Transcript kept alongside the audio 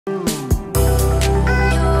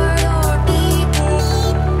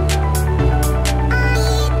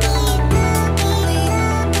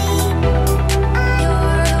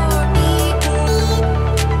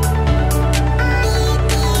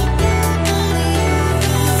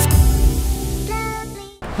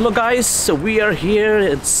Hello guys, so we are here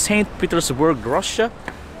in Saint Petersburg, Russia,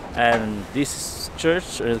 and this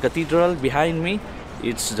church, cathedral behind me,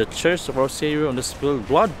 it's the Church of Our Savior on the Spilled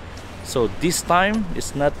Blood. So this time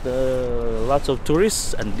it's not lots of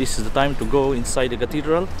tourists, and this is the time to go inside the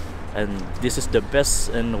cathedral, and this is the best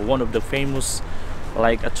and one of the famous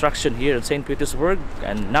attraction here in Saint Petersburg.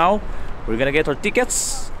 And now we're gonna get our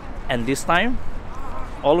tickets, and this time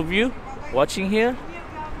all of you watching here,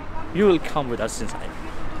 you will come with us inside.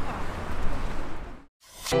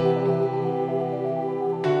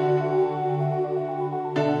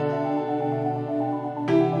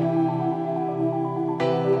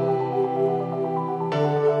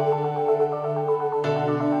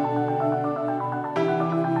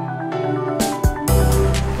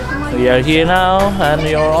 We are here now, and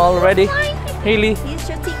we are all ready. Haley, Here's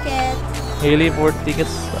your ticket. Haley for tickets.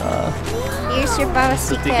 Here's your bus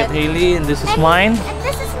The ticket. ticket, Haley, and this is mine. And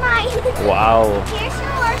this is mine. Wow. Here's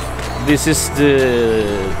yours. This is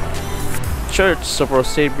the Church of Our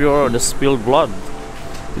Savior on the Spilled Blood.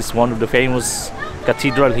 It's one of the famous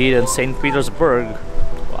cathedral here in Saint Petersburg.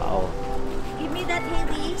 Wow. Give me that,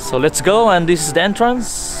 Haley. So let's go, and this is the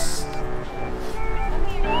entrance.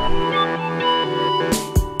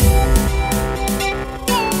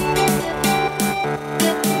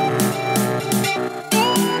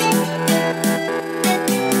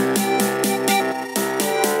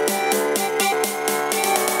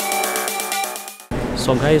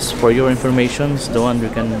 So guys, for your information, the one you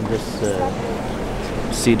can just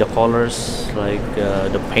see the colors,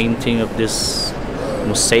 the painting of this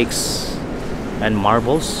mosaics and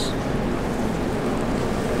marbles.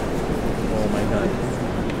 Oh my god.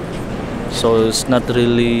 So it's not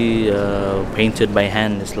really painted by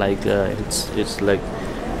hand. It's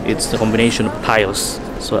it's a combination of tiles.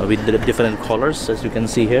 So with the different colors, as you can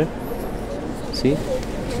see here. See?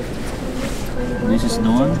 This is the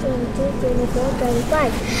one.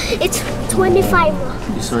 It's 25.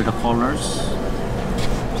 These are the colors.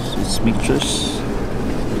 So it's mixtures.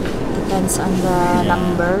 Depends on the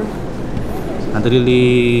number. And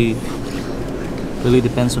really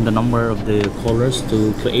depends on the number of the colors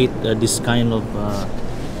to create this kind of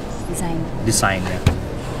design. Yeah.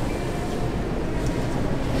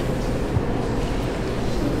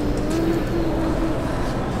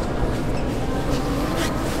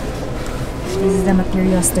 This is the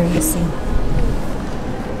materials they're using.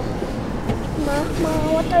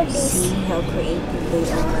 Mama, what are these? See how creative they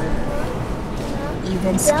are.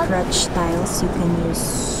 Even scratch tiles you can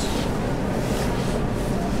use.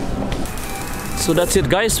 So that's it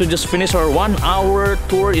guys, we just finished our 1-hour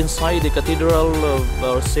tour inside the Cathedral of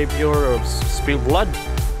Our Savior of Spilled Blood,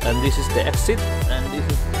 and this is the exit, and this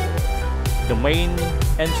is the main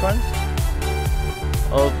entrance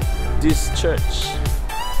of this church.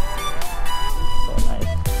 So nice.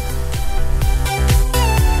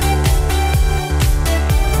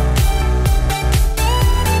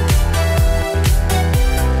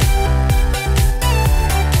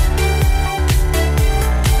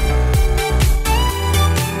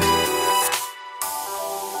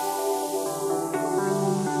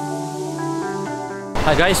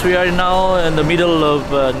 Hi guys, we are now in the middle of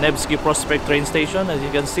Nevsky Prospect train station. As you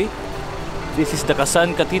can see, this is the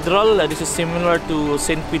Kazan Cathedral. This is similar to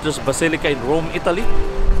Saint Peter's Basilica in Rome, Italy.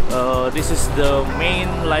 This is the main,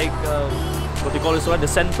 what they call this one, the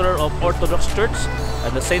center of Orthodox Church,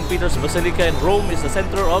 and the Saint Peter's Basilica in Rome is the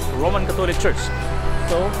center of Roman Catholic Church.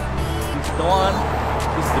 So this is the one.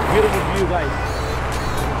 This is the beautiful view, guys.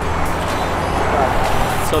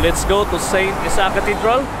 So let's go to Saint Isaac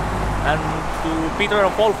Cathedral and to Peter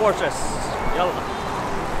and Paul Fortress. Yalla.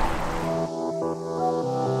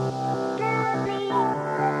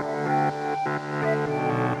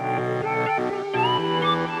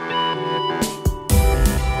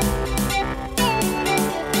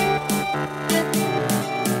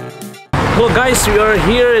 Well guys, we are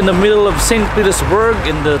here in the middle of Saint Petersburg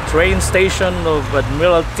in the train station of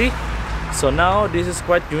Admiralty. So now this is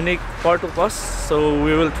quite unique part of us. So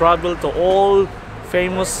we will travel to all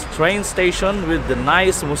famous train station with the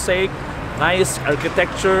nice mosaic, nice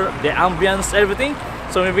architecture, the ambience, everything.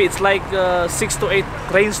 So maybe it's 6 to 8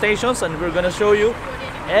 train stations, and we're gonna show you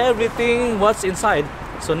everything what's inside.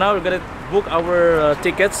 So now we're gonna book our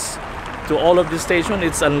tickets to all of this station.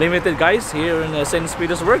 It's unlimited guys here in St.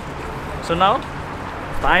 Petersburg. So now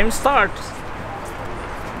time starts.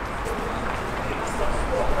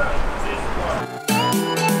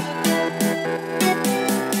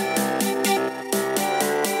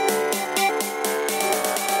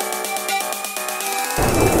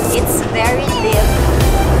 It's very dim.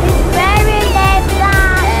 It's very red.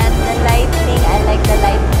 And the lightning, I like the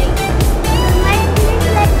lightning. The lightning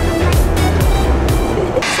like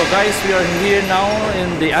we are here now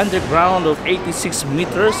in the underground of 86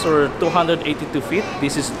 meters or 282 feet.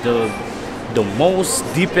 This is the most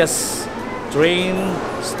deepest train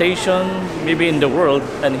station maybe in the world,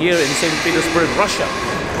 and here in Saint Petersburg, Russia.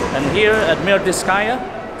 And here at Admiraltskaya,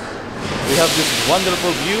 we have this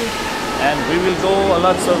wonderful view, and we will go a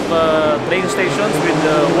lots of train stations with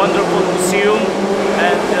the wonderful museum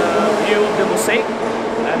and view of the mosaic.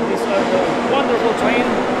 And these are the wonderful train.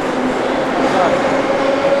 God,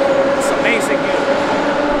 it's amazing here.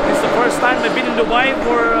 It's the first time I've been in Dubai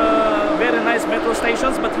for very nice metro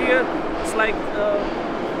stations, but here it's like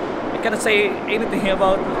I cannot say anything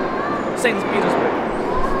about Saint Petersburg.